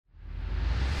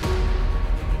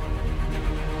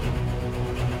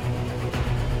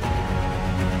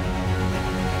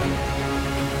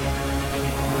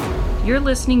You're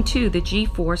listening to the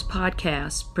G-Force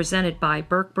podcast presented by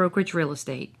Burke Brokerage Real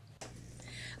Estate.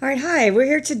 All right, hi. We're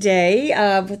here today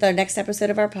with our next episode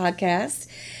of our podcast,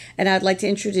 and I'd like to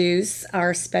introduce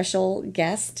our special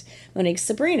guest, Monique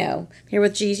Sobrino. I'm here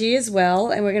with Gigi as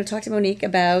well, and we're going to talk to Monique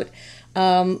about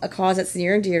a cause that's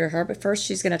near and dear to her. But first,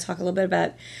 she's going to talk a little bit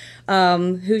about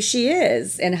who she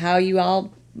is and how you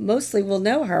all mostly will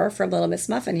know her from Little Miss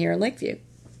Muffin here in Lakeview.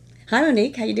 Hi,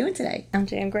 Monique. How you doing today? I'm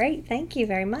doing great. Thank you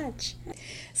very much.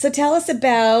 So tell us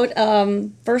about,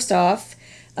 first off,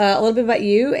 a little bit about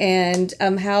you and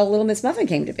how Little Miss Muffin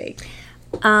came to be.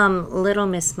 Little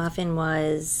Miss Muffin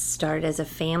was started as a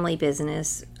family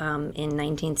business in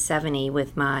 1970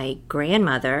 with my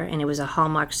grandmother, and it was a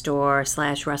Hallmark store /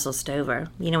 Russell Stover.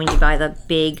 You know, when you buy the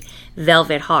big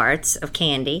velvet hearts of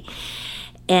candy.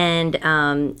 And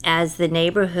as the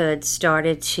neighborhood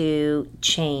started to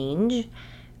change,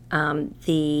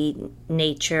 the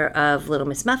nature of Little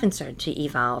Miss Muffin started to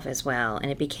evolve as well, and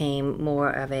it became more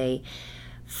of a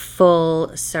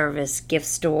full service gift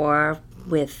store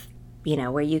with, you know,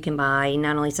 where you can buy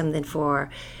not only something for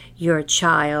your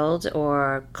child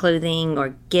or clothing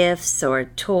or gifts or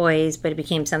toys, but it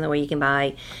became something where you can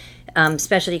buy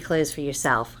specialty clothes for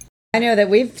yourself. I know that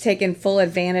we've taken full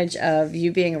advantage of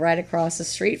you being right across the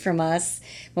street from us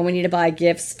when we need to buy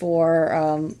gifts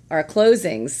for our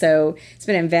closing. So it's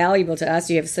been invaluable to us.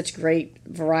 You have such great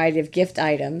variety of gift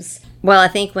items. Well, I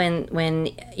think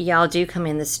when y'all do come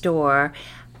in the store,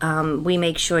 we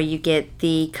make sure you get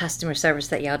the customer service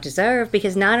that y'all deserve,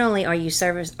 because not only are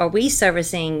we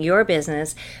servicing your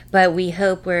business, but we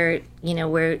hope we're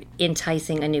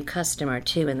enticing a new customer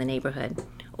too in the neighborhood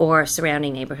or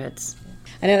surrounding neighborhoods.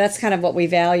 I know that's kind of what we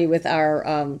value with our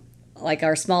our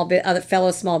other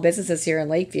fellow small businesses here in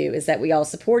Lakeview, is that we all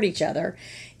support each other.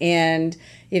 And,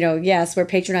 you know, yes, we're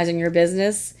patronizing your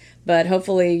business, but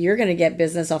hopefully you're going to get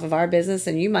business off of our business,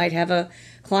 and you might have a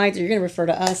client that you're going to refer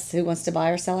to us who wants to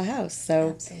buy or sell a house.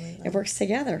 So absolutely, it works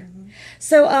together. Mm-hmm.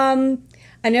 So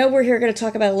I know we're here going to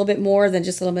talk about a little bit more than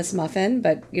just Little Miss Muffin,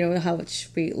 but you know how much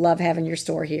we love having your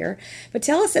store here. But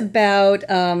tell us about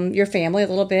your family a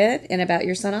little bit and about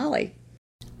your son, Ollie.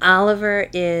 Oliver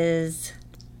is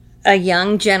a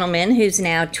young gentleman who's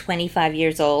now 25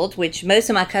 years old, which most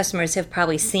of my customers have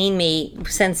probably seen me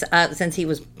since he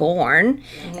was born.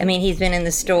 Mm-hmm. I mean, he's been in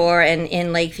the store and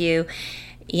in Lakeview.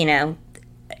 You know,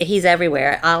 he's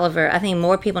everywhere. Oliver, I think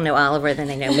more people know Oliver than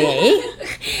they know me.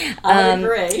 I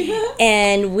agree.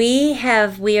 And we are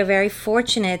very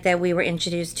fortunate that we were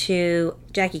introduced to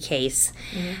Jackie Case,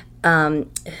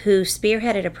 who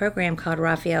spearheaded a program called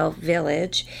Raphael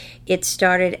Village. It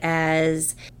started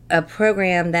as a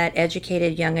program that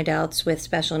educated young adults with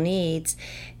special needs,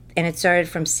 and it started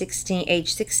from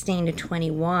age 16 to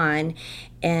 21,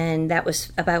 and that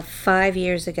was about 5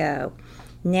 years ago.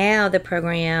 Now the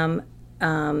program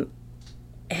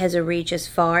has a reach as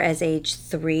far as age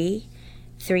 3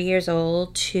 years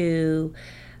old to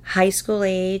high school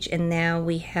age, and now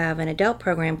we have an adult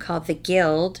program called The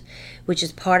Guild, which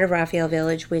is part of Raphael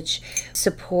Village, which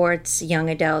supports young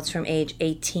adults from age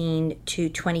 18 to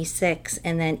 26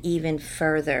 and then even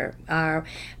further. Our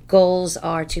goals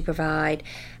are to provide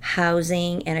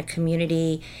housing and a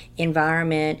community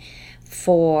environment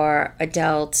for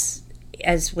adults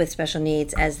as with special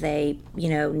needs as they,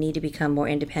 need to become more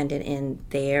independent in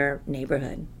their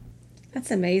neighborhood.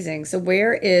 That's amazing. So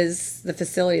where is the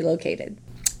facility located?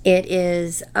 It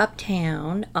is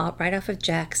uptown, right off of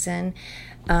Jackson,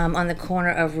 on the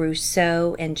corner of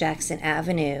Rousseau and Jackson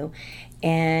Avenue.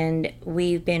 And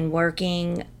we've been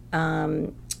working,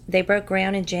 they broke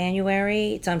ground in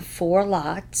January. It's on 4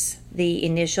 lots. The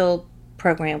initial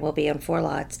program will be on 4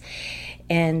 lots.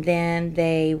 And then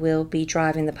they will be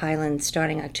driving the pylons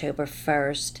starting October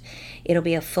 1st. It'll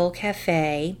be a full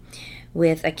cafe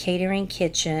with a catering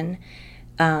kitchen,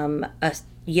 a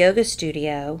yoga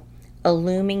studio, a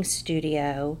looming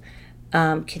studio,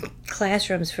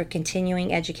 classrooms for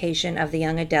continuing education of the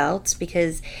young adults,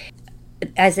 because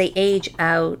as they age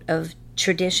out of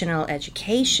traditional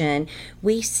education,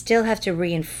 we still have to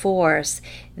reinforce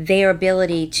their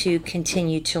ability to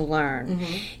continue to learn.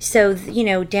 Mm-hmm. So,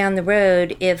 down the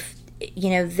road, if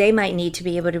they might need to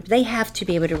be able to, they have to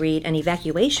be able to read an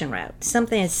evacuation route.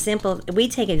 Something as simple, we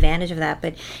take advantage of that,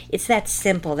 but it's that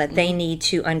simple that they need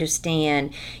to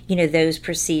understand, those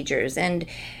procedures. And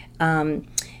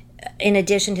in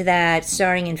addition to that,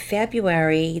 starting in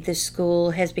February, the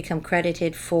school has become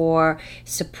credited for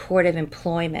supportive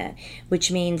employment,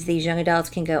 which means these young adults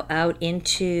can go out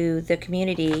into the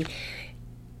community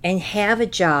and have a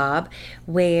job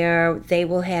where they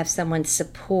will have someone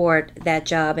support that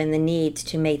job and the needs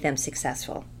to make them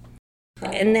successful.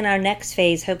 And then our next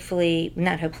phase,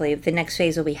 the next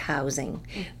phase will be housing,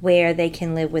 where they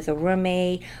can live with a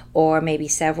roommate or maybe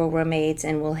several roommates,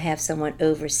 and we'll have someone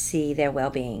oversee their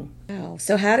well-being. Wow.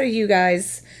 So how do you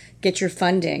guys get your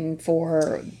funding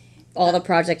for all the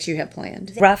projects you have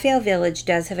planned? Raphael Village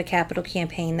does have a capital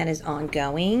campaign that is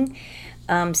ongoing.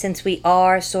 Since we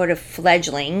are sort of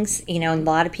fledglings, a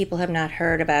lot of people have not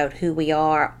heard about who we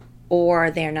are,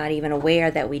 or they're not even aware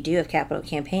that we do have capital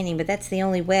campaigning, but that's the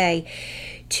only way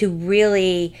to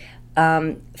really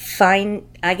finance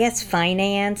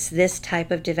this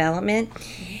type of development.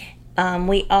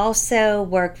 We also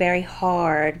work very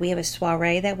hard. We have a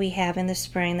soiree that we have in the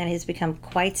spring that has become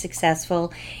quite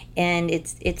successful, and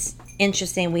it's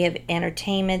interesting. We have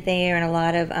entertainment there and a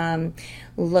lot of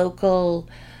local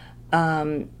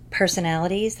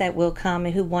personalities that will come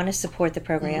and who want to support the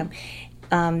program.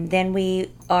 Then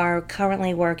we are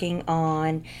currently working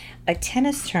on a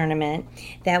tennis tournament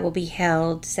that will be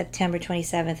held September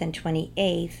 27th and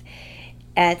 28th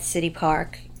at City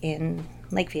Park in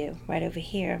Lakeview, right over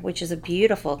here, which is a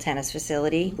beautiful tennis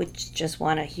facility, which just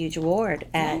won a huge award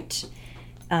at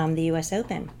the U.S.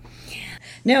 Open.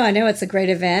 No, I know it's a great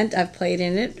event. I've played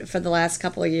in it for the last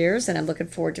couple of years, and I'm looking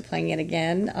forward to playing it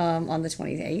again on the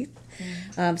 28th.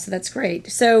 So that's great.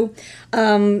 So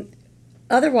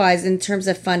otherwise, in terms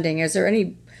of funding, is there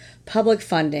any public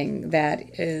funding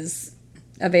that is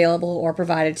available or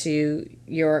provided to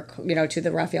to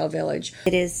the Raphael Village?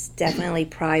 It is definitely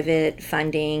private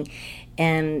funding.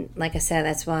 And like I said,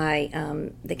 that's why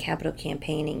the capital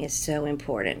campaigning is so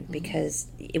important, because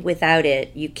without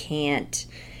it, you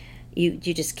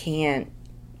just can't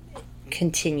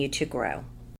continue to grow.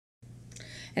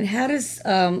 And how does,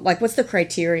 what's the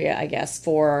criteria, I guess,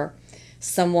 for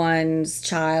someone's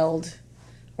child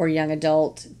or young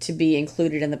adult to be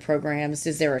included in the programs?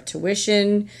 Is there a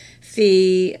tuition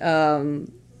fee? Or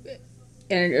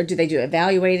do they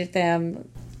evaluate them?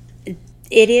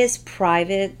 It is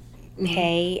private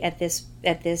pay at this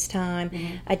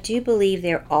time. I do believe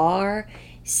there are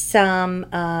some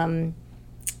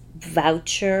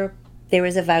there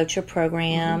is a voucher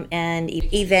program, and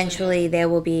eventually there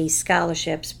will be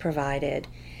scholarships provided.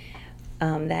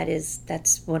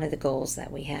 That's one of the goals that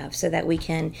we have, so that we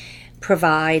can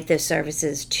provide the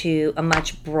services to a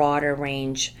much broader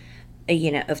range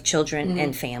of children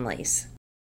and families.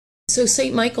 So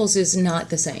St. Michael's is not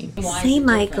the same. St.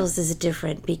 Michael's is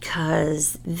different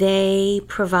because they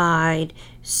provide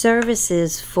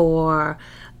services for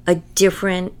a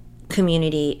different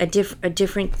community, a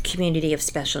different community of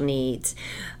special needs.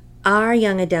 Our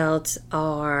young adults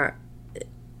are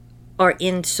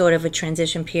in sort of a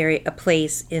transition period, a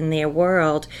place in their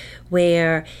world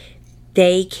where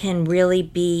they can really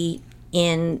be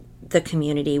in the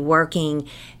community working.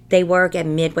 They work at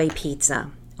Midway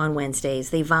Pizza on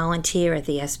Wednesdays. They volunteer at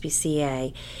the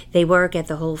SPCA. They work at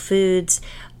the Whole Foods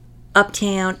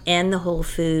Uptown and the Whole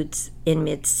Foods in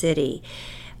Mid-City.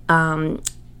 So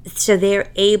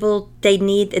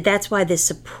that's why this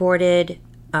supported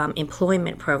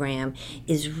employment program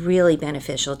is really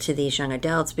beneficial to these young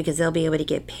adults, because they'll be able to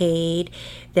get paid.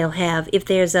 They'll have, if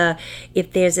there's a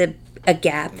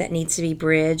gap that needs to be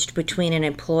bridged between an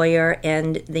employer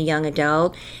and the young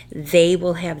adult, they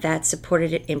will have that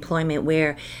supported employment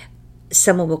where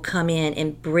someone will come in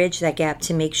and bridge that gap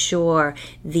to make sure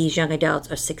these young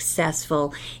adults are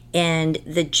successful and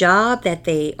the job that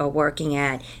they are working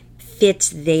at fits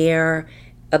their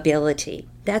ability.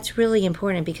 That's really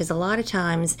important, because a lot of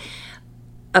times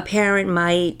a child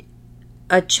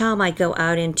might go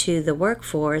out into the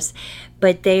workforce,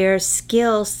 but their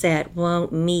skill set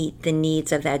won't meet the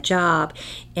needs of that job,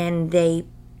 and they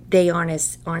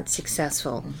aren't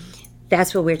successful.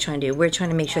 That's what we're trying to do. We're trying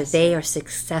to make sure they are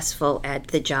successful at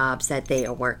the jobs that they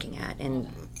are working at,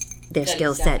 and their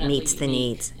skill set meets the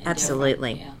needs.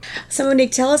 Absolutely. Yeah. So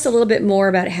Monique, tell us a little bit more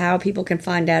about how people can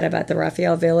find out about the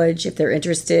Raphael Village if they're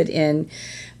interested in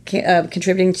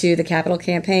contributing to the capital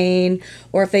campaign,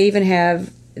 or if they even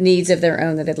have needs of their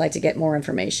own that they'd like to get more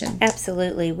information.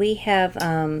 Absolutely. We have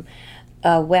a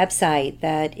website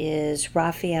that is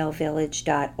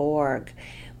raphaelvillage.org,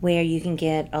 where you can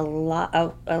get a lot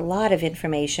of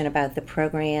information about the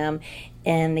program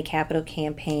and the capital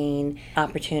campaign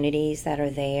opportunities that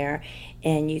are there,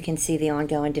 and you can see the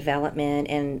ongoing development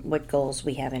and what goals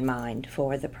we have in mind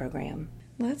for the program.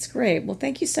 Well, that's great. Well,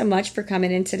 thank you so much for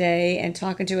coming in today and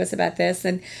talking to us about this,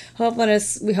 and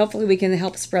hopefully we can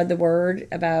help spread the word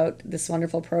about this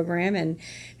wonderful program and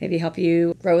maybe help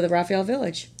you grow the Raphael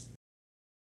Village.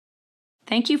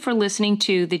 Thank you for listening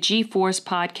to the G-Force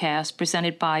podcast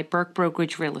presented by Burke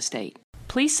Brokerage Real Estate.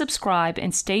 Please subscribe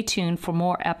and stay tuned for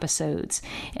more episodes.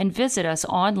 And visit us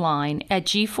online at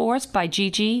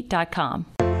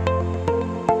gforcebygg.com.